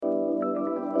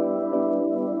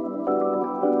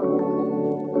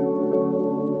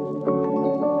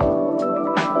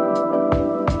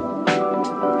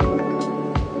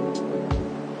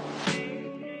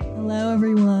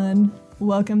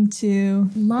Welcome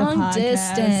to Long the podcast.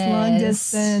 Distance. Long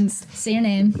Distance. Say your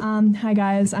name. Hi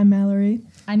guys, I'm Mallory.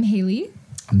 I'm Hailey.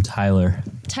 I'm Tyler.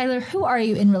 Tyler, who are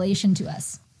you in relation to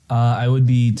us? I would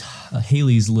be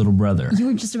Hailey's little brother. You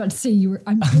were just about to say you were.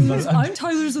 I'm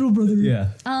Tyler's little brother. Yeah.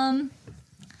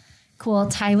 Cool.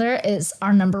 Tyler is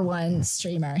our number one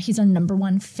streamer. He's our number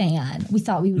one fan. We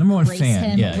thought we would Number one grace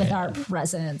fan, him with yeah. our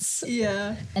presence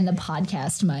Yeah. and the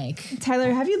podcast mic.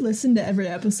 Tyler, have you listened to every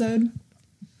episode?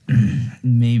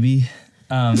 Maybe.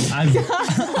 I've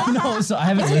no, so I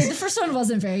haven't The listened. first one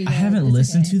wasn't very good. I haven't It's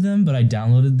listened okay. to them, but I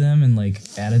downloaded them and like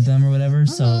added them or whatever.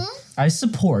 So I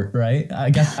support, right? I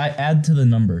add to the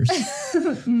numbers.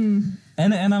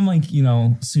 And I'm like,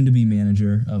 soon to be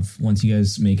manager of once you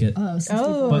guys make it. But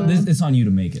it's on you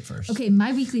to make it first. Okay,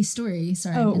 my weekly story.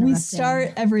 Sorry. I'm We interrupting.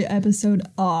 start every episode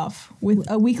off with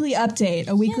a weekly update,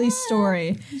 a weekly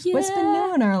story. What's been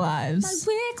new in our lives?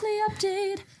 My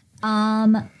weekly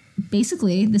update.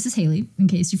 Basically, this is Hailey, in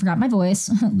case you forgot my voice,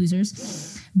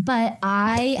 losers. But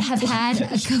I have had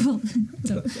a couple.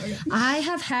 I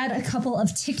have had a couple of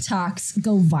TikToks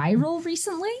go viral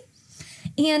recently.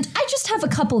 And I just have a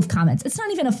couple of comments. It's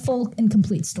not even a full and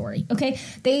complete story, okay?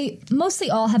 They mostly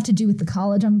all have to do with the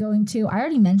college I'm going to. I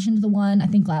already mentioned the one, I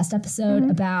think, last episode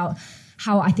about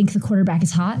how I think the quarterback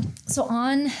is hot. So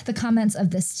on the comments of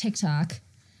this TikTok,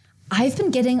 I've been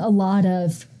getting a lot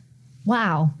of,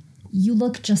 wow, you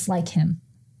look just like him.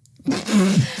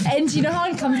 And you know how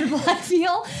uncomfortable I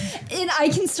feel? And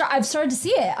I've started to see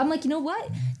it. I'm like, you know what?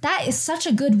 That is such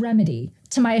a good remedy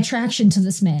to my attraction to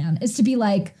this man, is to be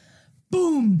like,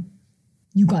 boom,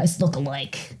 you guys look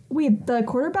alike. Wait, the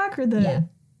quarterback or the... Yeah.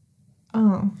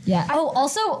 Oh. Yeah.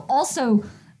 Also,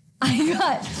 I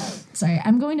got... Sorry,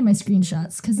 I'm going to my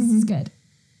screenshots because this is good.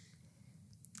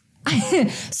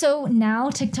 So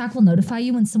now TikTok will notify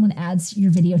you when someone adds your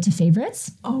video to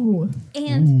favorites. Oh.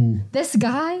 And this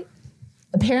guy,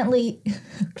 apparently...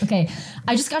 Okay,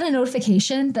 I just got a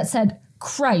notification that said,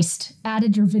 Christ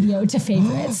added your video to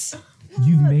favorites.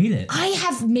 You've made it. I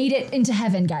have made it into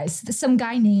heaven, guys. Some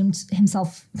guy named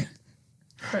himself...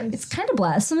 Christ. It's kind of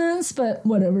blasphemous, but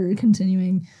whatever,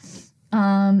 continuing.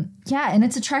 Yeah, and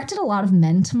it's attracted a lot of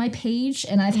men to my page,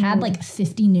 and I've had like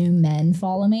 50 new men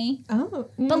follow me. Oh.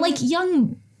 But like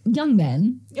young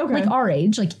men, Okay. like our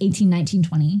age, like 18, 19,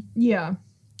 20. Yeah.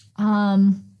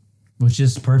 Which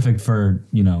is perfect for,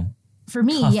 For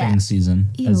me, cuffing yeah.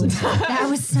 season. As Ew, they say. that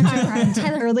was such a crime.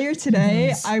 Tyler, Earlier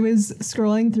today, I was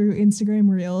scrolling through Instagram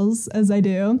Reels, as I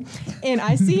do, and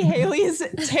I see Hailey's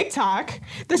TikTok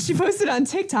that she posted on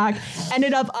TikTok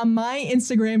ended up on my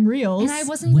Instagram Reels. and I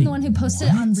wasn't even the one who posted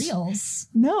it on Reels.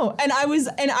 No, and I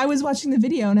was watching the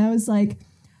video, and I was like,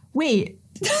 wait,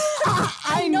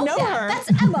 I know her.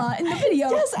 That's Emma in the video.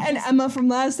 Yes, and Emma from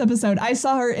last episode. I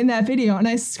saw her in that video, and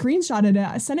I screenshotted it.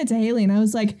 I sent it to Hailey, and I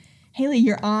was like, Hailey,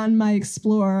 you're on my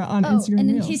Explore on Instagram and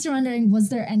in Reels. case you're wondering, was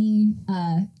there any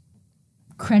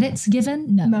credits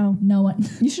given? No. No one.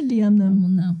 You should DM them.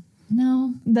 Well,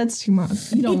 no. That's too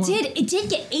much. You don't want- It did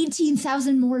get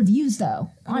 18,000 more views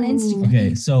though on Instagram.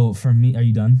 Okay, so for me, are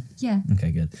you done? Yeah.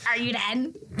 Okay, good. Are you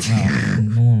done?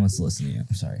 No one wants to listen to you.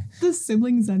 I'm sorry. The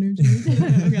siblings energy.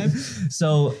 Okay.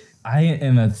 So I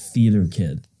am a theater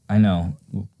kid. I know.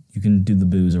 You can do the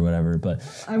boos or whatever, but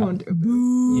I won't do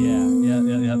boo.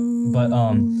 yeah. But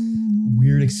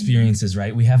weird experiences,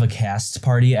 right? We have a cast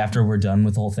party after we're done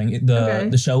with the whole thing.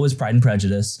 The show was Pride and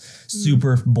Prejudice,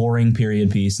 super boring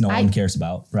period piece. No one cares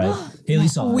about, right? Haley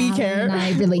saw it. We care. And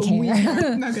I really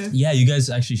care. Okay. Yeah, you guys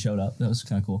actually showed up. That was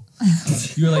kind of cool.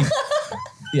 You were like,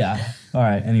 yeah. All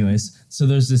right. Anyways, so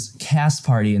there's this cast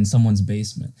party in someone's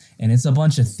basement, and it's a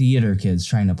bunch of theater kids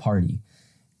trying to party,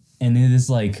 and it is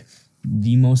like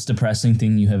the most depressing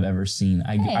thing you have ever seen.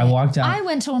 I walked out. I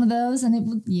went to one of those and it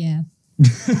was, yeah.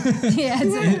 Yeah.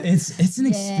 It's an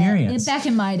experience. Back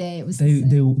in my day, it was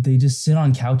They just sit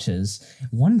on couches.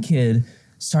 One kid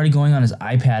started going on his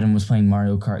iPad and was playing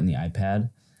Mario Kart in the iPad,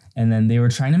 and then they were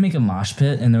trying to make a mosh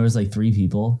pit, and there was like 3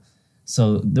 people,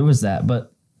 so there was that.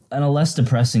 But on a less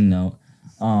depressing note,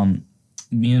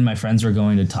 me and my friends were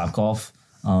going to Topgolf.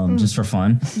 Just for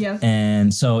fun. Yeah.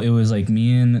 And so it was like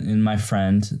me and my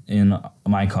friend in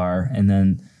my car, and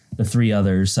then the 3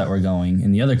 others that were going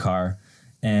in the other car.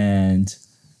 And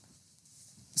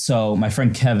so my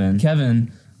friend Kevin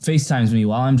FaceTimes me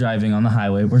while I'm driving on the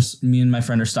highway. Me and my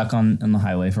friend are stuck on the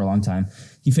highway for a long time.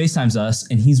 He FaceTimes us,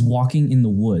 and he's walking in the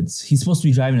woods. He's supposed to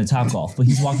be driving to Topgolf, but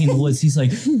he's walking in the woods. He's like,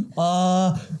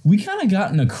 we kind of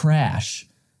got in a crash.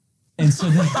 And so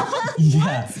then,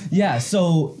 yeah.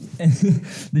 So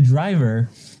the driver,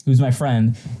 who's my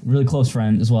friend, really close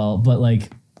friend as well, but like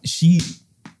she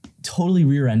totally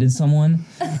rear-ended someone,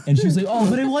 and she was like, "Oh,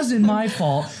 but it wasn't my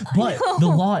fault." But the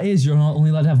law is you're only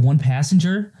allowed to have one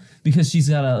passenger because she's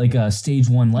got a stage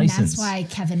 1 license. That's why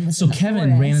Kevin was. So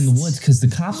Kevin ran in the woods because the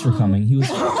cops were coming. He was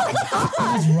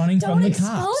running from the cops.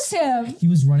 Don't expose him. He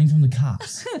was running from the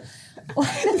cops.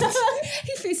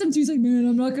 He faced him too. He's like, "Man,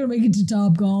 I'm not gonna make it to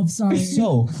Top Golf. Sorry."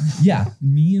 So yeah,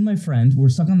 me and my friend we're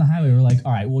stuck on the highway. We're like,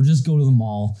 all right, we'll just go to the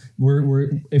mall.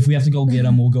 We're if we have to go get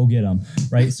them, we'll go get them,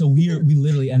 right? So we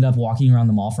literally end up walking around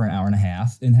the mall for an hour and a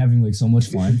half and having like so much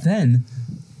fun. Then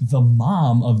the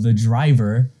mom of the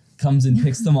driver comes and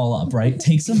picks them all up, right?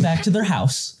 Takes them back to their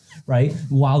house, right?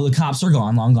 While the cops are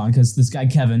long gone, because this guy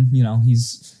Kevin,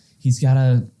 he's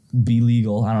gotta be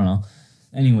legal. I don't know.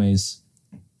 Anyways.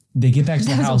 They get back to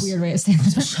the house. That's a weird way of saying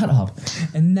that. Shut up.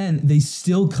 And then they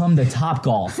still come to Top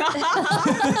Golf.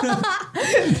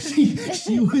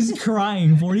 she was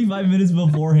crying 45 minutes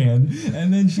beforehand.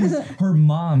 And then her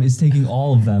mom is taking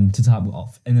all of them to Top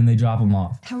Golf. And then they drop them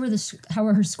off. How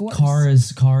are her scores?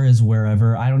 Car is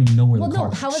wherever. I don't even know where the car.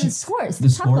 How are the scores? The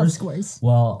Top Golf scores.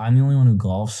 Well, I'm the only one who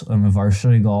golfs. I'm a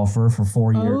varsity golfer for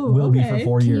 4 years. Will be for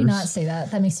 4 years. Can you not say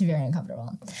that? That makes me very uncomfortable.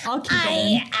 I'll keep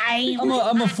it.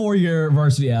 I'm a 4-year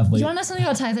varsity athlete. Do you want to know something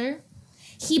about Tyler?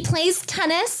 He plays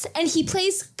tennis and he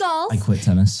plays golf. I quit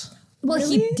tennis. Well,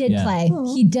 Really? he did play.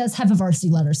 Oh. He does have a varsity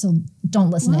letter, so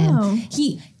don't listen to Wow.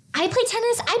 him. I play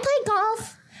tennis. I play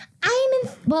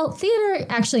golf. Theater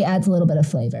actually adds a little bit of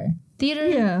flavor.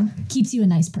 Theater keeps you a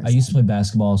nice person. I used to play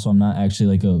basketball, so I'm not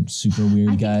actually like a super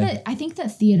weird guy. I think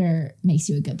that theater makes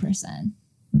you a good person.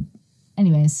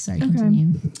 Anyways, sorry,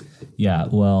 continue. Yeah,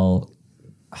 well,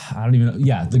 I don't even know.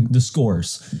 Yeah, the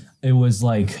scores. It was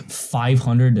like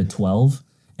 500 to 12,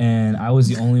 and I was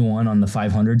the only one on the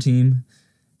 500 team.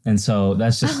 And so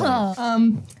that's just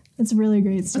It's a really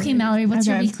great story. Okay, Mallory, what's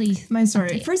your weekly My story.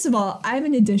 update? First of all, I have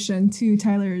an addition to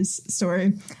Tyler's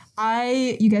story.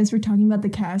 You guys were talking about the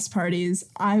cast parties.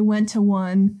 I went to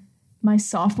one my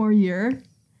sophomore year.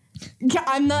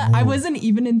 I wasn't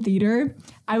even in theater.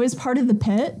 I was part of the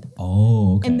pit.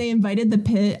 Oh, okay. And they invited the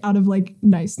pit out of like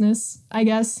niceness, I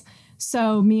guess.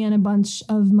 So me and a bunch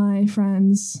of my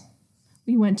friends,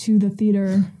 we went to the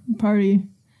theater party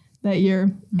that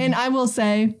year. And I will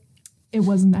say, it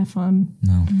wasn't that fun.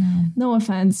 No. No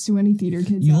offense to any theater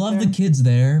kids. You out love there. the kids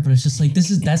there, but it's just like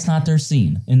that's not their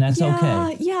scene, and that's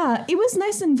okay. Yeah, it was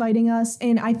nice inviting us,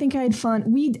 and I think I had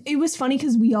fun. It was funny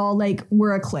because we all like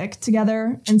were a clique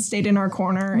together and stayed in our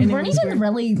corner. We and weren't even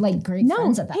really like great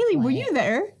friends at that Hailey, point. were you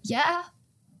there? Yeah.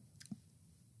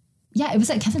 Yeah, it was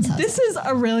at Kevin's house. This is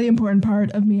a really important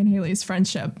part of me and Hailey's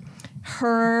friendship.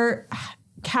 Her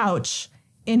couch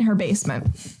in her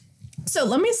basement. So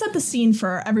let me set the scene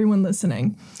for everyone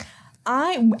listening.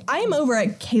 I am over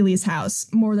at Kaylee's house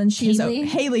more than she is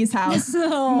Hailey's house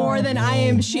more than I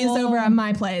am. She is over at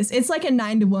my place. It's like a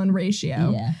 9-to-1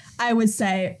 ratio. Yeah. I would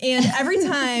say. And every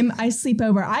time I sleep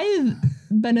over, I've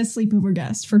been a sleepover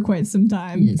guest for quite some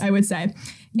time. Yes. I would say,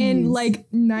 in like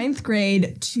 9th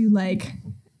grade to like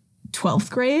 12th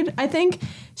grade, I think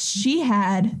she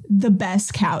had the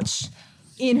best couch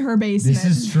in her basement.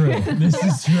 This is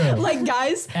true. Like,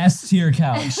 guys, S-tier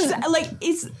couch. like,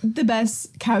 it's the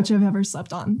best couch I've ever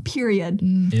slept on, period.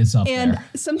 It's up And there.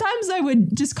 sometimes I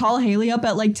would just call Hailey up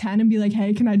at like 10 and be like,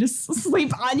 hey, can I just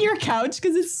sleep on your couch?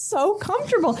 Because it's so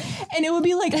comfortable. And it would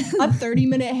be like a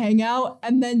 30-minute hangout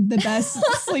and then the best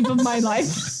sleep of my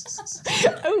life.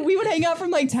 We would hang out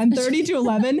from like 10:30 to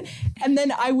 11, and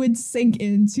then I would sink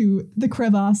into the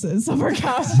crevasses of her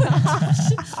couch.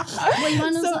 Well, you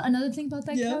want to know another thing about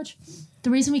that couch? The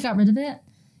reason we got rid of it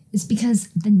is because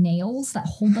the nails that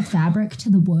hold the fabric to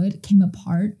the wood came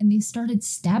apart and they started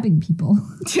stabbing people.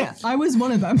 Yeah, I was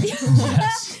one of them.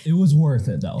 Yes, it was worth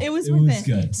it though. It was worth it.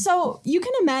 Good. So you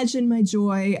can imagine my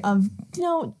joy of,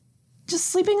 just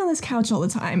sleeping on this couch all the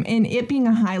time and it being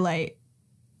a highlight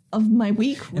of my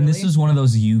week. Really. And this is one of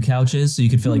those U couches, so you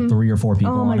could fit like 3 or 4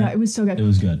 people on it. Oh my God, it was so good. It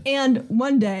was good. And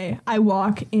one day I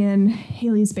walk in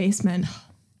Hailey's basement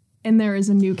and there is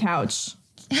a new couch.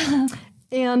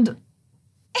 And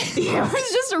it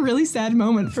was just a really sad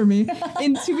moment for me.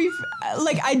 And to be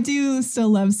I do still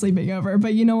love sleeping over,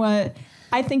 but you know what?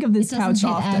 I think of this couch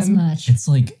often. As much.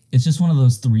 It's just one of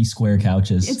those 3 square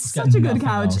couches. It's got such a good nothing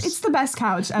couch. else. It's the best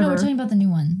couch ever. No, we're talking about the new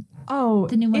one. Oh,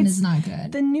 the new one is not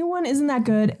good. The new one isn't that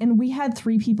good, and we had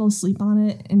 3 people sleep on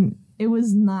it, and it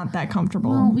was not that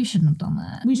comfortable. Well, we shouldn't have done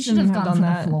that. We shouldn't have gone done for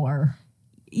that. the floor.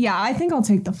 Yeah, I think I'll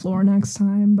take the floor next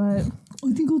time, but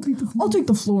I think I'll take the floor. I'll take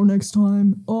the floor next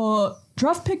time.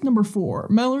 Draft pick number 4.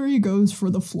 Mallory goes for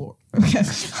the floor. Okay.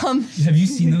 Have you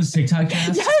seen those TikTok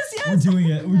drafts? Yes. We're doing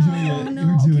it. We're doing it. No.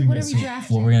 We're doing What it. are we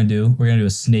drafting? What we're gonna do? We're gonna do a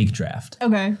snake draft.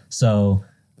 Okay. So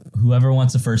whoever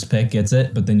wants the first pick gets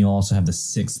it, but then you'll also have the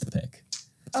 6th pick.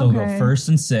 So we'll go first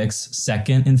and 6th,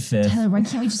 second and 5th. Tyler, why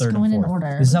can't we just third go in and 4th.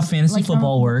 order? This is how fantasy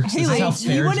football works. This is how Hailey, you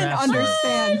fair wouldn't drafts work.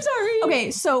 understand. I'm sorry.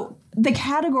 Okay, so the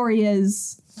category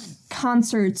is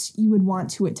concerts you would want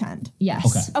to attend.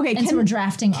 Yes. Okay, and so we're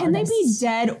drafting Can they be artists.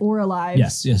 dead or alive?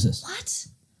 Yes. What?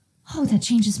 Oh, that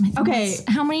changes my thoughts. Okay.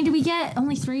 How many do we get?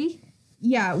 Only 3?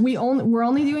 Yeah, we're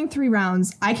only doing 3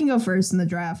 rounds. I can go first in the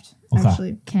draft, Okay.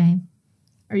 actually. Okay.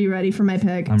 Are you ready for my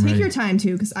pick? I'm Take ready. your time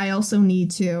too, because I also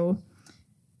need to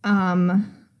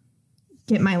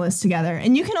get my list together.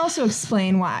 And you can also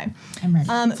explain why. I'm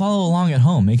ready. Follow along at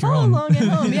home. Make your Follow own. along at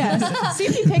home, yes. See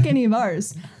if you pick any of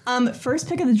ours. First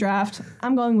pick of the draft,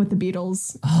 I'm going with the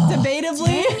Beatles.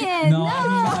 Debatably, No,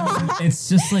 I mean, it's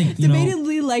just like, you know,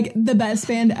 debatably like the best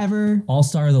band ever.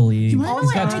 all-star of the league. wanna know He's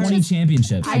what got I 20 just-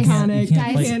 championships. You Iconic. can't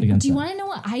Guys, fight against do you that. want to know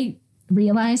what I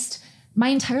realized? My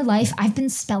entire life, I've been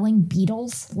spelling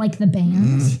Beatles like the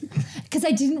band because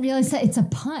I didn't realize that it's a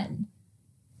pun.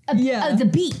 Yeah. The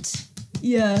beat.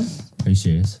 Yeah. Are you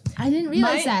serious? I didn't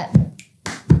realize My- that.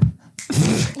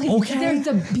 Like, Okay. They're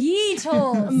the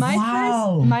Beatles.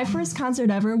 My first concert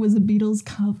ever was a Beatles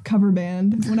cover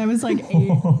band when I was like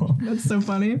 8. That's so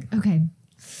funny. Okay.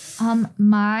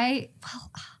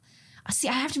 See,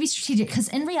 I have to be strategic because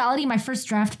in reality, my first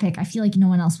draft pick, I feel like no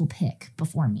one else will pick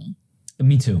before me.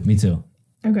 Me too.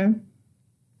 Okay.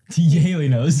 Haley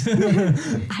knows.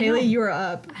 Hailey, you're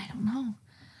up. I don't know.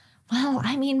 Well,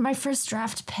 I mean, my first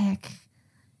draft pick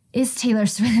is Taylor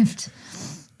Swift,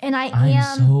 and I I'm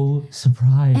am, so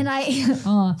surprised. and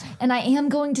I am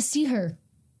going to see her.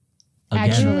 Again.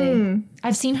 Actually,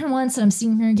 I've seen her once, and I'm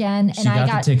seeing her again. And She I got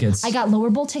got the tickets. I got lower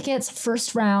bowl tickets,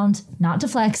 first round, not to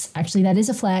flex. Actually, that is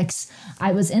a flex.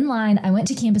 I was in line. I went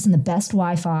to campus in the best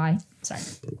Wi-Fi. Sorry,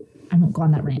 I won't go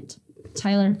on that rant.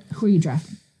 Tyler, who are you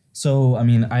drafting? So, I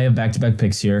mean, I have back-to-back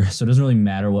picks here, so it doesn't really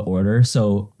matter what order.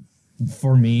 So,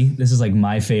 for me, this is like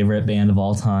my favorite band of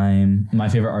all time, my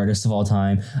favorite artist of all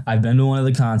time. I've been to one of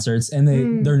the concerts, and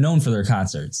they're known for their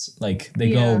concerts. Like, they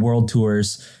go world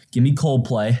tours. Give me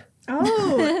Coldplay.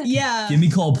 Oh, yeah. Give me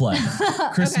Coldplay.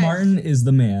 Chris Martin is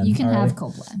the man. You can all have right?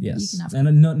 Coldplay. Yes, You can have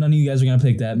and none of you guys are gonna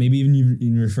pick that. Maybe even you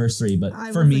in your first 3, but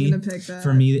I for wasn't me, gonna pick that.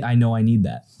 for me, I know I need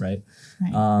that. Right.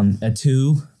 Right. At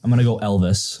 2, I'm gonna go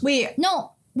Elvis. Wait,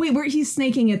 No. he's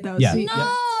snaking it though. Yeah. So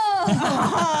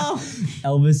No.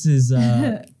 Elvis is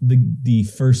the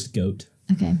first goat.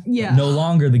 Okay. yeah. No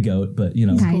longer the goat, but you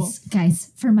know.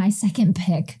 Guys, for my second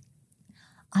pick,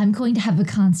 I'm going to have a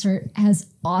concert as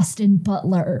Austin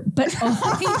Butler, but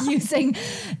only using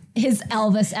his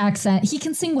Elvis accent. He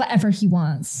can sing whatever he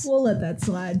wants. We'll let that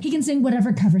slide. He can sing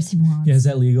whatever covers he wants. Yeah, is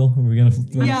that legal? Are we gonna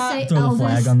Yeah. Say throw Elvis the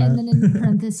flag on that? and then in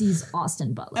parentheses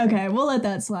Austin Butler. Okay, we'll let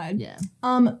that slide. Yeah.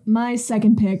 My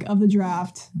second pick of the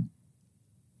draft,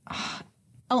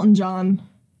 Elton John.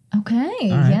 Okay.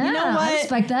 Yeah. You know I what?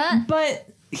 respect that. But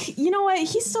you know what?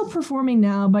 He's still performing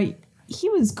now, but he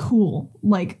was cool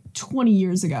like 20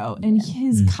 years ago, and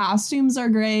his costumes are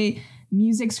great.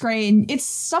 Music's great, and it's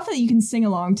stuff that you can sing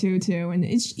along to too. And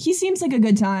he seems like a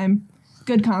good time,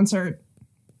 good concert.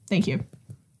 Thank you.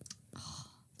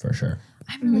 For sure.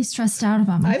 I'm really stressed out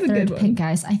about I my have a third good pick, one.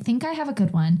 guys. I think I have a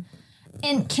good one.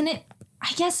 And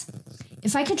I guess,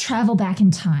 if I could travel back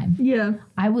in time, Yeah,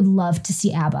 I would love to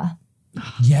see ABBA.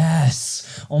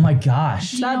 Yes. Oh my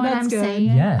gosh. Do you know what that's I'm good. saying?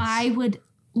 Yes. I would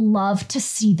love to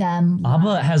see them.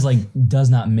 ABBA has does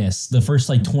not miss. The first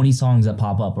 20 songs that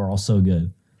pop up are all so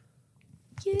good.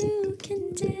 You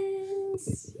can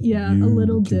dance. yeah, a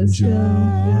little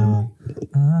disco.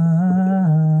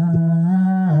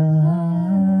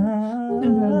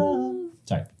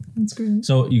 Sorry. That's great.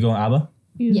 So you go ABBA?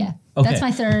 Yeah. Okay. That's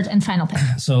my third and final pick.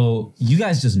 So you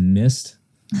guys just missed.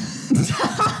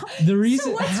 The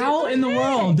reason how in the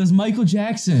world does Michael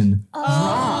Jackson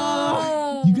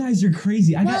drop? You guys are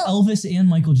crazy. I got Elvis and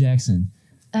Michael Jackson.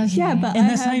 Okay. Yeah, but And I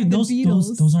that's have not even, the those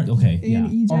Beatles. aren't okay. Yeah.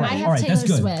 EJ. All right. I have all right. That's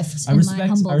Taylor good. Swift I in respect my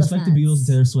humble the Beatles defense. and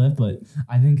Taylor Swift, but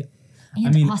I think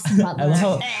And Austin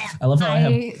Butler. I love how I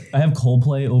have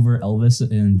Coldplay over Elvis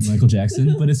and Michael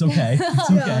Jackson, but it's okay.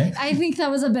 It's okay. I think that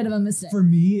was a bit of a mistake. For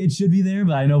me, it should be there,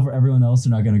 but I know for everyone else,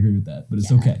 they're not going to agree with that. But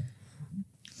it's okay.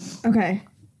 Okay,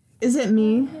 is it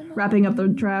me wrapping up the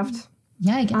draft?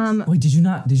 Yeah, I guess. Wait, did you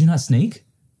not snake?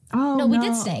 Oh no, we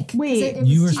did snake. Wait, It was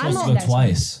You were two supposed to you go guys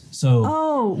twice. So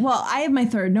Oh, well, I have my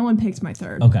third. No one picked my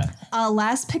third. okay,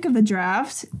 Last pick of the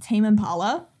draft, Tame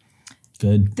Impala.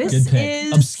 good. This good pick.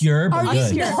 is- Obscure, but Are you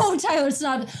good. No, Tyler,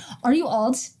 stop. Are you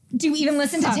alt? Do you even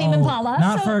listen to Tame Oh, Impala?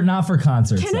 not for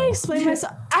concerts. Can I though. explain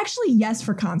myself? Actually, yes,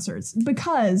 for concerts,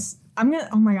 because oh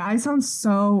my God, I sound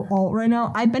so alt right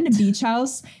now. I've been to Beach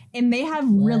House, and they have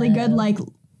really good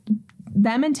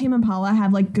them and Tame Impala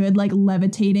have like good like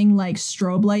levitating like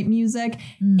strobe light music,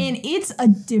 and it's a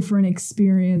different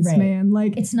experience, man.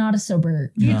 Like it's not a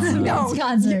sober no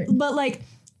concert, but like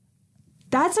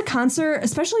that's a concert.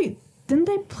 Especially, didn't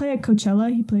they play at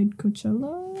Coachella? He played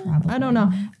Coachella. Probably. I don't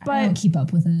know, but I don't keep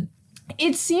up with it.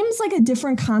 It seems like a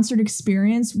different concert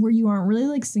experience where you aren't really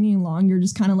like singing along. You're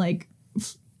just kind of like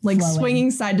flowing.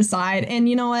 Swinging side to side. And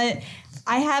you know what?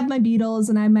 I have my Beatles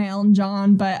and I have my Elton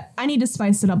John, but I need to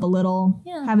spice it up a little.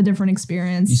 Yeah. Have a different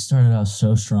experience. You started out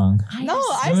so strong.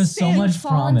 There was so much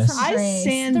promise. I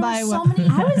stand by what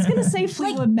I was gonna say.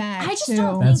 Fleetwood Mac. I just too.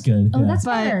 don't. That's good. Oh, that's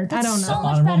better. That's I don't know. So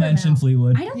much Honorable mention now.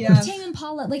 Fleetwood. I don't think Tame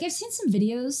Impala. Like I've seen some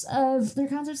videos of their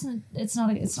concerts, and it's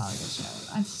not a good show.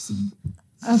 I've seen.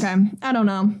 Okay, I don't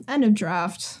know. End of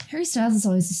draft. Harry Styles is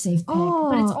always a safe pick,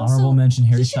 but it's also honorable mention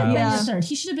Harry Styles.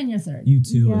 He should have been your third. You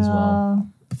too as well.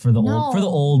 For the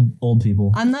old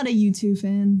people. I'm not a U2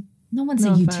 fan. No one's a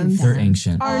U2 fan. They're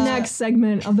ancient. Our next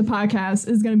segment of the podcast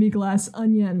is going to be Glass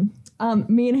Onion.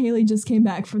 Me and Hailey just came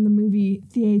back from the movie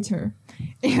theater.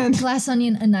 And Glass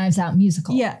Onion, a Knives Out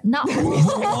musical. Yeah. Not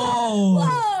Whoa,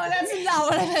 that's not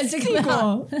what I meant to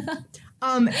sequel.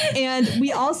 And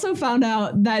we also found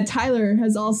out that Tyler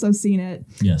has also seen it.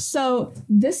 Yes. So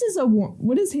this is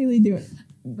what is Hailey doing?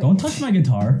 Don't touch my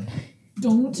guitar.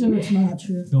 Don't touch my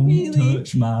truck. Don't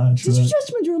touch my truck. Did you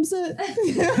touch my drum set?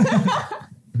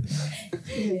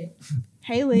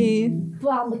 Hailey.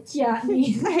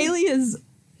 Hailey is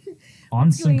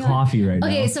on some coffee right now.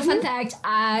 Okay, so fun fact,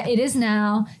 it is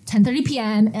now 10:30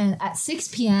 p.m. and at 6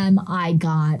 p.m. I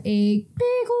got a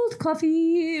big old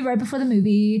coffee right before the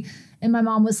movie. And my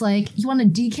mom was like, "You want a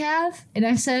decaf?" And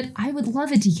I said, "I would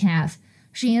love a decaf."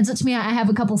 She hands it to me. I have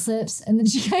a couple sips. And then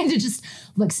she kind of just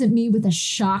looks at me with a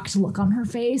shocked look on her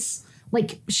face.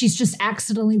 Like she's just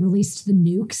accidentally released the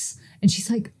nukes. And she's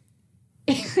like,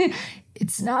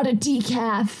 "It's not a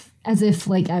decaf." As if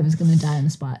like I was going to die on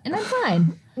the spot. And I'm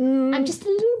fine. I'm just a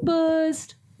little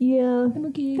buzzed. Yeah. I'm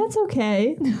okay. That's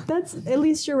okay. That's at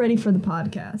least you're ready for the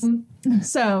podcast.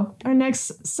 So our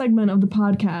next segment of the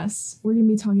podcast, we're going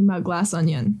to be talking about Glass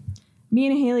Onion. Me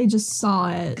and Hailey just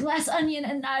saw it. Glass Onion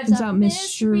and Knives Out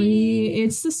Mystery.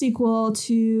 It's the sequel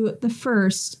to the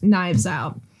first Knives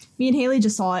Out. Me and Hailey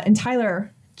just saw it, and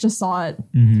Tyler just saw it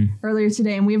earlier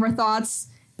today, and we have our thoughts.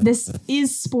 This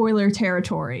is spoiler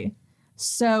territory.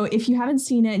 So if you haven't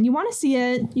seen it and you want to see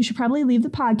it, you should probably leave the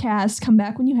podcast, come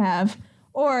back when you have.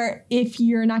 Or if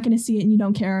you're not going to see it and you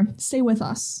don't care, stay with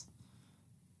us.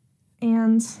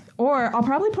 Or I'll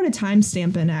probably put a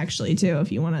timestamp in actually too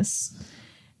if you want to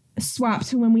swap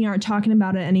to when we aren't talking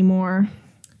about it anymore.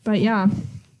 But yeah,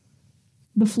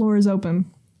 the floor is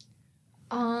open.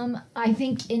 I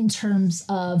think in terms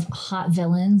of hot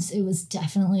villains, it was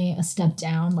definitely a step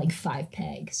down, like 5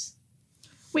 pegs.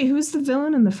 Wait, who's the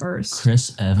villain in the first?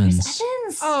 Chris Evans.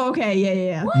 Oh, okay,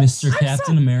 yeah. What? Mr.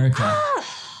 Captain America.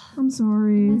 I'm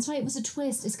sorry. That's why it was a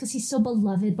twist. It's because he's so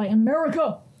beloved by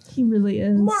America. He really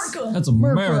is. America. That's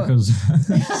America's.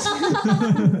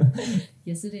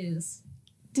 Yes, it is.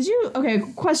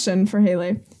 Question for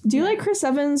Hailey. Do you like Chris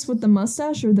Evans with the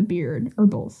mustache or the beard? Or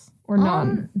both? Or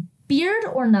none? Beard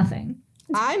or nothing?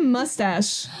 I'm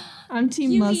mustache. I'm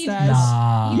team You mustache.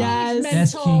 Nah. Yes.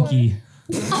 That's kinky.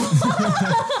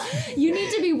 You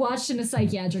need to be watched in a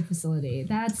psychiatric facility.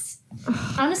 That's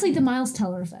honestly the Miles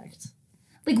Teller effect.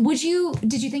 Like, did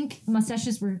you think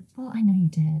mustaches were, well, I know you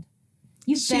did.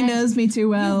 She knows me too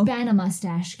well. You've been a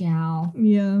mustache gal.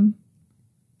 Yeah.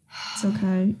 It's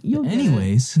okay.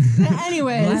 Anyways.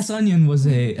 Glass Onion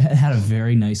had a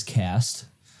very nice cast.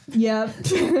 Yep.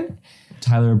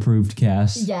 Tyler approved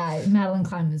cast. Yeah, Madeline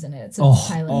Klein was in it. So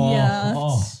Tyler.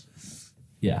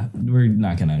 Yeah, we're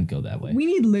not gonna go that way. We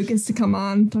need Lucas to come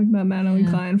on, talk about Madeline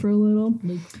Klein for a little.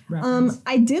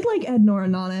 I did like Ed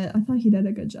Norton on it. I thought he did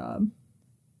a good job.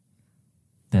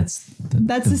 That's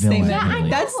the statement. Hailey.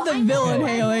 That's the villain,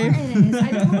 Hailey.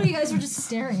 I know you guys were just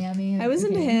staring at me. I was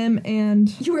into him, and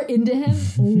you were into him.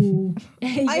 Oh,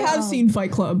 I have seen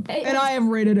Fight Club, and I have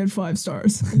rated it 5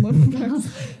 stars.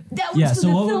 That was so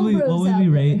what would we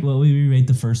rate? What would we rate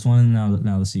the first one and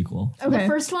now the sequel? Okay. The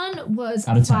first one was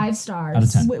out of 5 stars. Out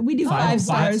of 10. We do 5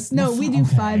 stars. No, we do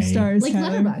 5 stars. Like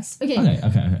Letterboxd.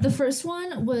 Okay. The first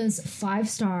one was 5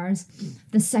 stars.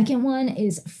 The second one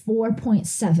is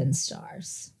 4.7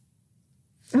 stars.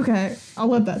 Okay, I'll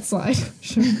let that slide.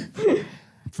 Sure.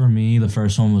 For me, the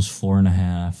first one was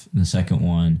 4.5, and the second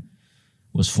one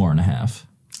was 4.5.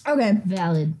 Okay.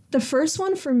 Valid. The first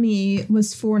one for me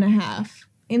was 4.5,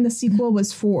 and the sequel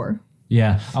was 4.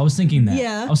 Yeah, I was thinking that.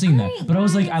 Yeah. I was thinking that. But I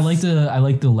was like, I like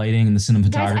the lighting and the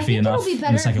cinematography enough in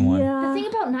the second one. Yeah. The thing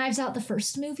about Knives Out, the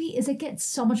first movie, is it gets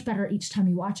so much better each time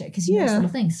you watch it because you notice little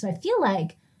things. So I feel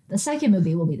like the second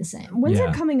movie will be the same. When's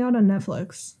it coming out on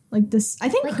Netflix? Like this, I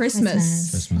think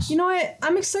Christmas. You know what?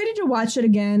 I'm excited to watch it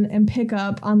again and pick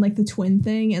up on like the twin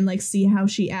thing and like see how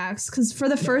she acts. Because for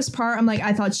the first part, I'm like,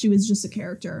 I thought she was just a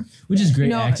character. Which is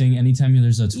great acting. Anytime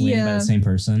there's a twin by the same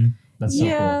person, that's so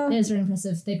cool. It is very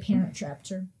impressive. They parent trapped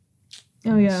her.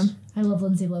 Oh yeah. I love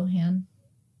Lindsay Lohan.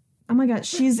 Oh my god,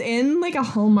 she's in like a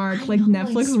Hallmark like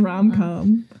Netflix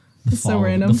rom-com. So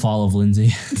random. The Fall of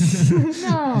Lindsay.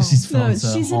 No. She's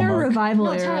in a revival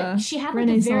era. She had like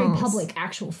a very public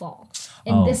actual fall.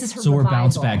 And this is her so revival. we're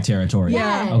bounce back territory.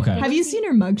 Yeah. Okay. Have you seen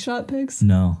her mugshot pics?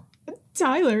 No.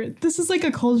 Tyler, this is like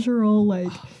a cultural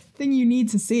like thing you need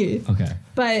to see. Okay.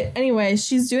 But anyway,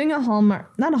 she's doing a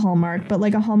Hallmark, not a Hallmark, but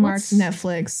like a Hallmark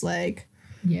Netflix like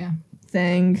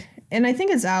thing. And I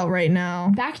think it's out right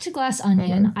now. Back to Glass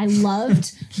Onion. I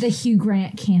loved the Hugh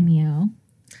Grant cameo.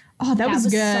 Oh, that was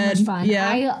good. So much fun. Yeah.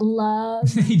 I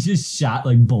love. They just shot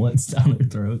like bullets down their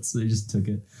throats. They just took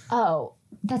it. Oh,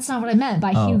 that's not what I meant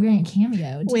by Hugh Grant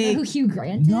cameo. Do you know who Hugh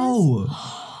Grant is? No.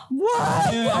 What?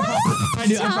 I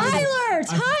do. Tyler.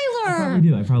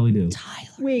 I probably do. Tyler.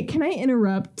 Wait, can I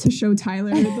interrupt to show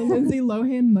Tyler the Lindsay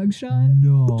Lohan mugshot?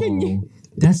 No. Can you?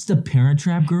 That's the Parent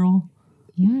Trap girl?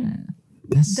 Yeah.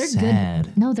 They're sad.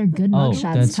 Good. No, they're good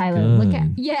mugshots, that's Tyler. good. Look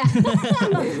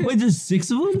at Wait, there's 6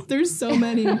 of them? There's so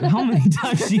many. How many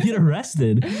times did she get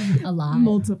arrested? a lot.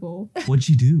 Multiple. What'd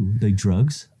she do? Like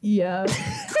drugs? Yeah.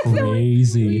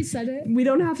 Crazy. You said it. We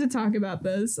don't have to talk about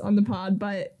this on the pod,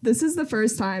 but this is the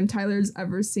first time Tyler's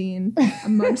ever seen a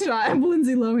mugshot of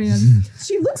Lindsay Lohan.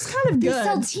 She looks kind of good. They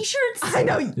sell t-shirts. I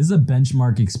know. This is a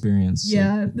benchmark experience.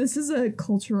 Yeah, this is a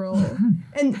cultural.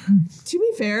 And to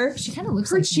be fair, She kind of looks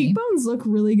her like cheekbones look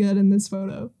really good in this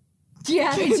photo.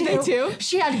 Yeah, they do.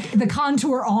 She had the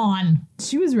contour on.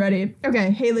 She was ready.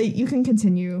 Okay, Hailey, you can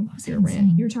continue your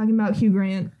rant. You're talking about Hugh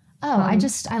Grant. Oh,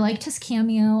 I liked his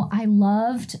cameo. I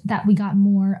loved that we got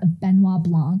more of Benoit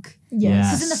Blanc.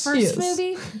 Yes. Because in the first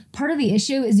movie, part of the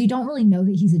issue is you don't really know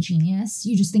that he's a genius.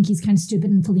 You just think he's kind of stupid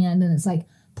until the end, and it's like,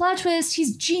 plot twist,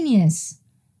 he's genius.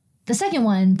 The second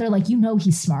one, they're like,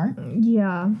 he's smart.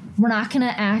 Yeah. We're not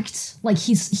gonna act like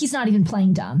he's not even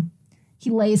playing dumb. He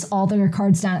lays all their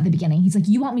cards down at the beginning. He's like,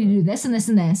 you want me to do this and this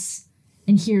and this,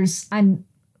 and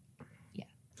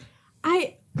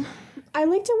I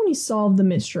liked it when he solved the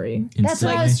mystery. That's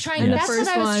what I was trying. That's what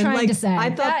I was trying to say. I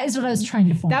thought that is what I was trying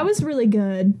to form. That was really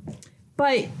good.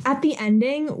 But at the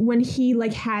ending, when he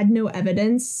like had no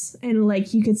evidence and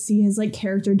like you could see his like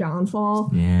character downfall,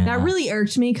 that really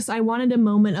irked me because I wanted a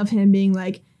moment of him being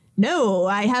like, no,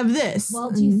 I have this.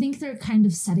 Well, do you think they're kind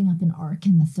of setting up an arc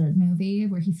in the third movie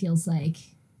where he feels like,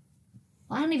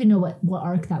 well, I don't even know what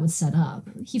arc that would set up.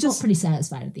 He felt pretty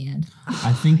satisfied at the end.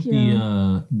 I think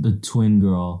the twin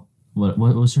girl. What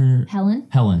was her? Helen.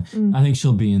 I think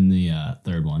she'll be in the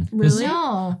third one. Really?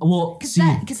 No. Well,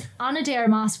 because Ana de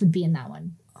Armas would be in that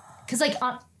one. Because like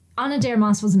Ana de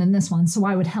Armas wasn't in this one, so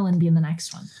why would Helen be in the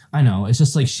next one? I know. It's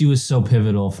just like she was so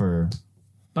pivotal for,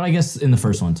 but I guess in the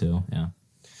first one too. Yeah.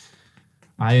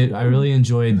 I really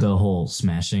enjoyed the whole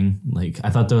smashing. Like I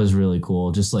thought that was really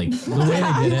cool. Just like the way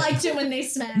they did it. Liked it when they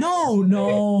smashed. No,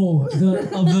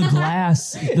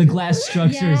 the glass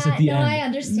structures at the end. I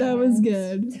understand. That was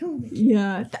good.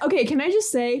 Yeah. Okay, can I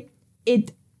just say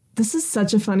this is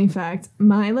such a funny fact.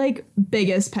 My like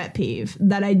biggest pet peeve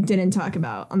that I didn't talk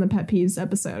about on the pet peeves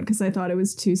episode because I thought it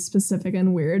was too specific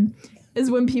and weird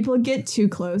is when people get too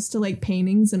close to like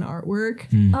paintings and artwork.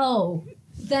 Oh.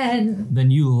 Then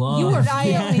you love. You were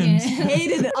feeling it.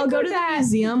 Hated it. I'll go to the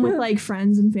museum with like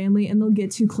friends and family and they'll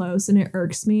get too close and it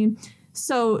irks me.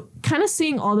 So kind of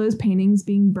seeing all those paintings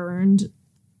being burned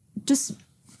just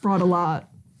brought a lot.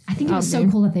 I think it was so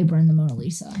cool that they burned the Mona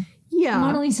Lisa. Yeah. The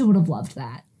Mona Lisa would have loved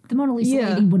that. The Mona Lisa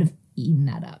lady would have eaten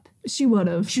that up. She would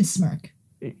have. She'd smirk.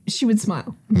 She would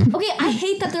smile. Okay, I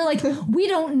hate that they're like, we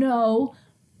don't know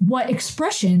what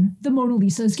expression the Mona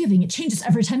Lisa is giving. It changes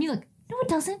every time. You're like, no, it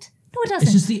doesn't. No, it doesn't.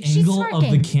 It's just the angle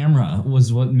of the camera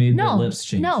was what made the lips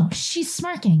change. No, she's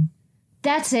smirking.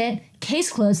 That's it.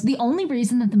 Case closed. The only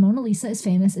reason that the Mona Lisa is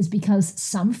famous is because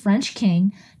some French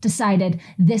king decided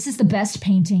this is the best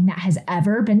painting that has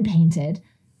ever been painted.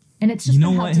 And it's just you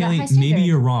know what, Hailey? Maybe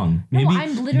you're wrong. Maybe, no,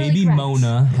 I'm literally maybe correct.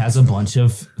 Mona has a bunch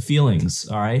of feelings,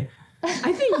 all right?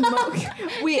 I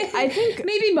think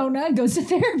maybe Mona goes to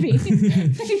therapy.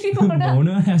 Maybe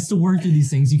Mona has to work through these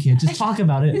things. You can't just talk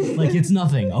about it like it's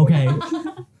nothing, okay?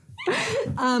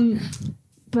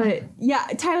 But yeah,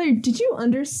 Tyler, did you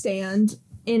understand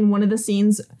in one of the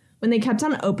scenes when they kept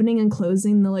on opening and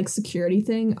closing the like security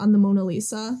thing on the Mona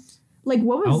Lisa. Like,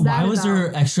 what was that? Why was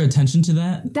there extra attention to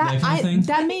that? That kind of thing?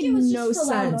 That made no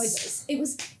sense.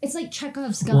 It's like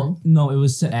Chekhov's gun. Well, no, it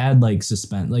was to add like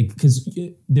suspense, like because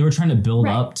they were trying to build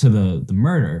up to the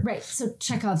murder. Right. So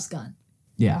Chekhov's gun.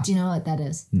 Yeah. Do you know what that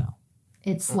is? No.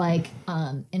 It's like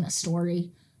in a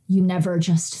story, you never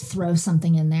just throw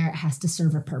something in there. It has to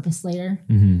serve a purpose later.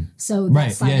 Mm-hmm. So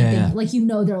that silent thing, like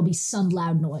there'll be some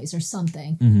loud noise or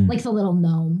something, like the little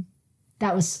gnome.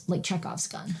 That was like Chekhov's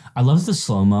gun. I love the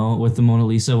slow-mo with the Mona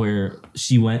Lisa where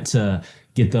she went to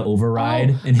get the override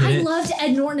and hit it. I loved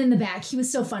Ed Norton in the back. He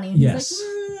was so funny. And yes. He's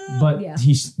like,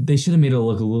 but they should have made it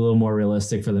look a little more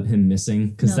realistic for him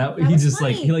missing because he just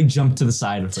funny. He jumped to the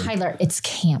side of her. Tyler, it's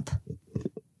camp.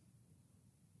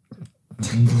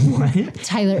 What?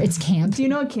 Tyler, it's camp. Do you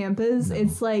know what camp is? No.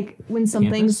 It's like when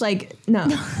something's camp,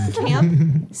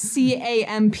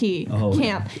 C-A-M-P,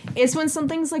 camp. It's when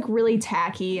something's like really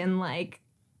tacky and like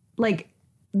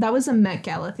that was a Met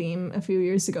Gala theme a few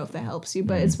years ago, if that helps you.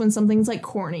 But it's when something's like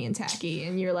corny and tacky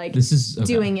and you're like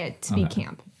doing it to be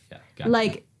camp. Yeah, gotcha.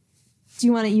 Like, do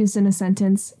you want it used in a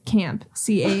sentence? Camp,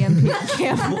 C-A-M-P,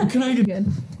 camp. Well, can I do good?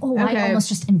 Oh, okay. I almost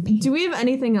just impeded. Do we have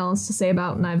anything else to say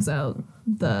about Knives Out,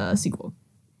 the sequel?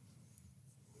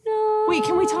 No. Wait,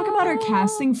 can we talk about our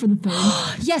casting for the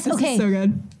third? Yes, this okay. Is so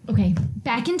good. Okay,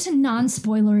 back into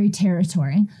non-spoilery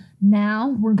territory.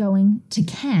 Now we're going to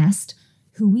cast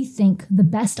who we think the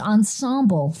best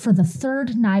ensemble for the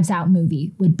third Knives Out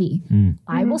movie would be.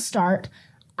 I will start.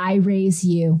 I raise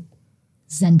you,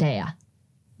 Zendaya.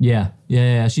 Yeah.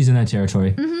 She's in that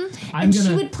territory.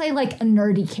 She would play like a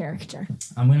nerdy character.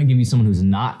 I'm gonna give you someone who's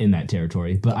not in that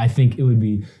territory, but I think it would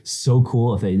be so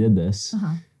cool if they did this.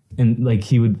 And like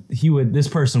he would. This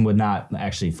person would not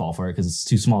actually fall for it because it's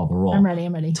too small of a role. I'm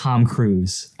ready. Tom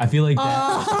Cruise. I feel like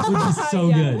that would be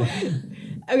so good.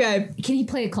 Okay. Can he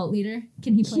play a cult leader?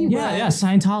 Can he play? Yeah.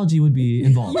 Scientology would be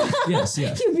involved. Yes. He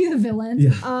would be the villain.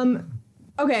 Yeah.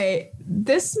 Okay,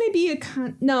 this may be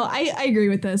no, I agree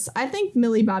with this. I think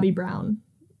Millie Bobby Brown.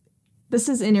 This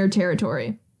is in her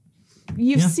territory.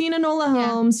 You've seen Enola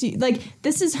Holmes.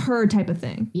 This is her type of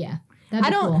thing. Yeah. I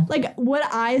don't cool. like what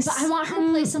I. But I want her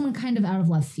to play someone kind of out of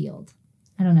left field.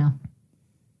 I don't know.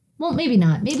 Well, maybe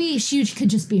not. Maybe she could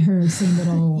just be her same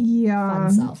little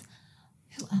fun self.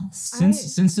 Who else?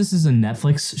 Since this is a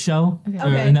Netflix show or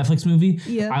a Netflix movie,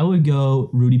 I would go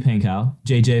Rudy Pankow,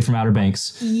 JJ from Outer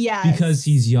Banks. Yes. Because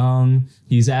he's young,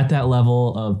 he's at that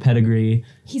level of pedigree.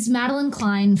 He's Madeline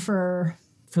Klein for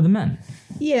the men.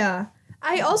 Yeah.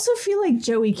 I also feel like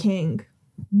Joey King.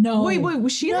 No. Wait,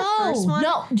 was she in the first one?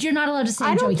 No, you're not allowed to say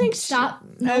I don't Joey think King. Stop.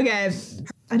 No. Okay.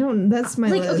 I don't, that's my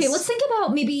list. Okay, let's think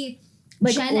about maybe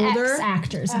like Gen older X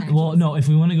actors. Well, no, if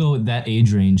we want to go with that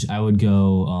age range, I would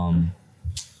go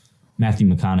Matthew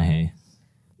McConaughey.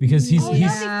 Because he's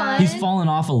fallen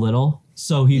off a little,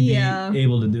 so he'd be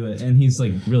able to do it. And he's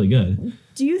like really good.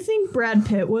 Do you think Brad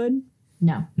Pitt would?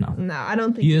 No, I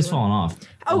don't think he is falling off.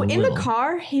 Oh, in the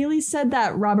car, Hailey said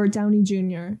that Robert Downey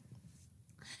Jr.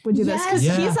 would do this because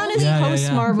he's on his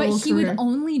post-Marvel but he would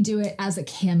only do it as a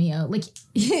cameo. Like,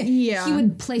 he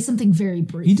would play something very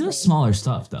brief. He does smaller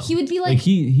stuff though. He would be like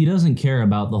he doesn't care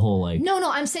about the whole like. No,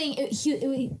 I'm saying he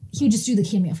would just do the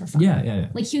cameo for fun. Yeah.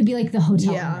 Like he would be like the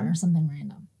hotel owner or something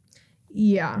random.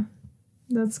 Yeah,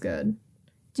 that's good.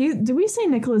 Did we say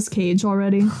Nicolas Cage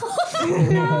already?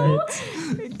 No,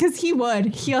 because he would.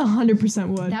 He 100%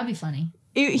 would. That'd be funny.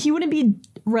 He wouldn't be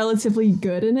relatively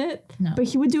good in it, but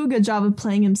he would do a good job of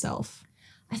playing himself.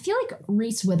 I feel like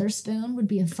Reese Witherspoon would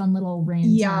be a fun little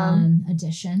Random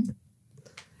addition.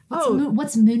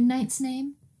 What's Moon Knight's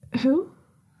name? Who?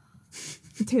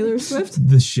 Taylor Swift?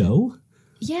 The show?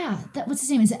 Yeah, what's his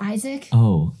name? Is it Isaac?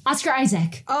 Oh. Oscar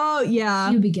Isaac. Oh, yeah.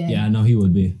 He would be good. Yeah, no, he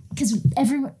would be. Because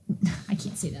everyone... I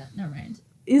can't say that. Never mind.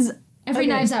 Every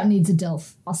Knives Out needs a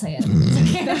DILF. I'll say it.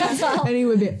 That's all. And he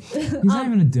would be. He's not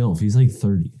even a DILF. He's like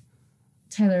 30.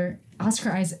 Tyler,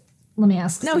 Oscar Isaac. Let me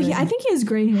ask. No, I think he has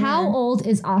gray hair. How old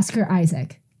is Oscar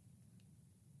Isaac?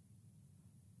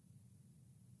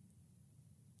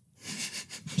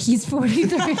 He's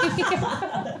 43.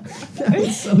 That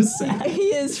is so sad.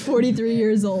 He is 43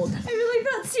 years old. I feel like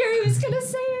that Siri was going to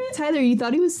say it. Tyler, you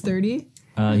thought he was 30?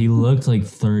 He looked like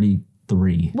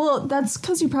 33. Well, that's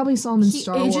because you probably saw him in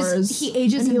Star Wars. He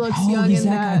ages and he looks young he's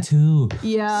in that guy too.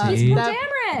 Yeah. He's Poe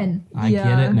Dameron. I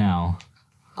get it now.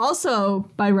 Also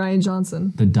by Ryan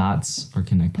Johnson. The dots are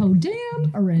connected. Poe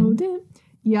Dameron. Oh, damn.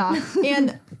 Yeah.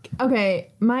 And,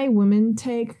 okay, my woman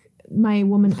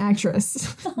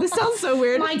actress. This sounds so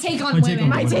weird. My take on women.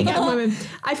 My take on women.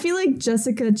 I feel like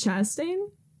Jessica Chastain.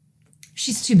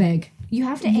 She's too big. You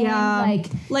have to aim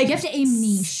Like you have to aim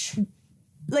niche.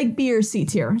 Like B or C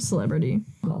tier celebrity.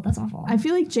 Well, that's awful. I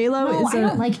feel like J-Lo No, is I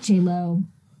don't like J-Lo.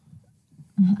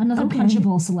 Another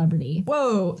punchable celebrity.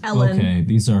 Whoa, Ellen. Okay,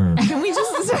 these are. Can we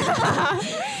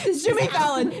just Jimmy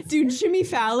Fallon? Dude, Jimmy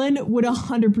Fallon would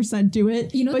 100% do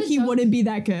it, You know but the he joke? wouldn't be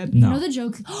that good. You No. know the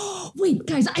joke? Wait,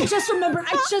 guys, I just remembered.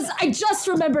 I just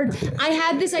remembered. I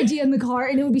had this idea in the car,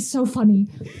 and it would be so funny.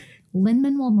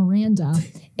 Lin-Manuel Miranda,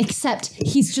 except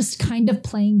he's just kind of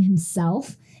playing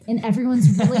himself, and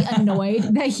everyone's really annoyed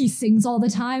that he sings all the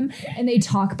time, and they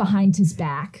talk behind his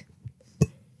back.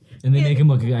 And they make him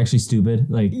look actually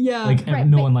stupid. Like, Right,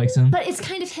 no but- one likes him. But it's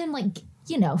kind of him, like,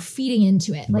 you know, feeding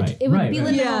into it. Like, Right, it would right, be right.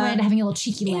 Lin-Manuel Yeah. Miranda having a little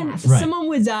cheeky laugh. Right. Someone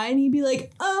would die, and he'd be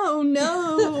like, "Oh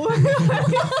no!"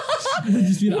 It would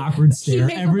just be an awkward stare.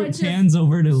 make a Every bunch of- pans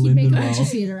over to He'd make a bunch Lin-Manuel. of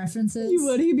theater references. He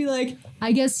would. He'd be like,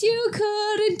 I guess you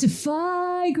couldn't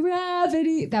defy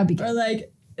gravity. That would be good. or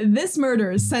like, "This murder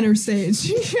is center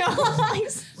stage."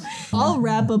 I'll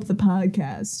wrap up the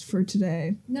podcast for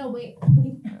today. No, wait.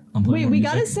 I'm playing Wait, more we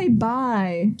music. gotta say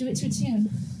bye. Do it to a tune.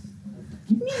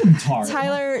 Guitar.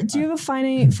 Tyler, do you have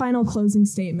a final closing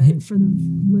statement for the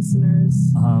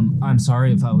listeners? I'm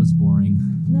sorry if I was boring.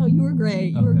 No, you were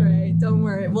great. You were Okay. great. Don't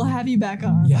worry. We'll have you back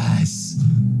on Yes.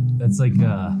 That's like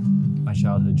my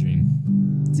childhood dream.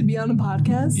 to be on a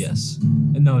podcast. Yes.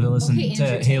 And no, to listen Okay, to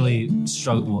Andrew Hailey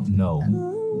struggle. No.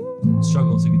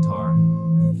 Struggle to guitar.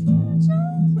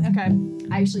 Okay.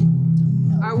 I actually don't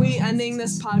know. Are we ending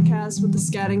this podcast with the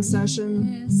scatting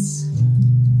session? Yes.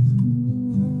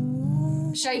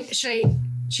 Should I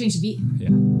change the beat? Yeah.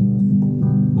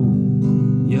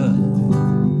 Ooh. Yeah.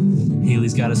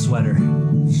 Haley's got a sweater.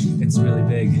 It's really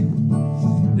big.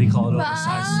 They call it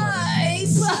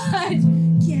oversized sweater. Bye,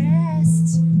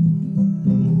 guest.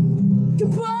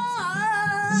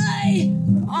 Goodbye.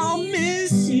 I'll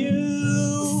miss you.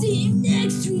 See you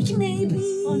next week, maybe.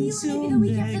 Until Maybe the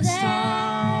week after next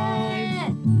that.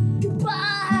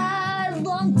 Goodbye,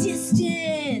 long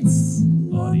distance.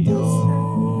 Audio.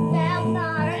 I'm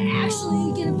not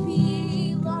actually gonna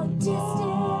be long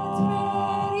distance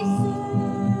very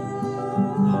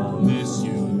soon. I'll miss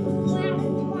you.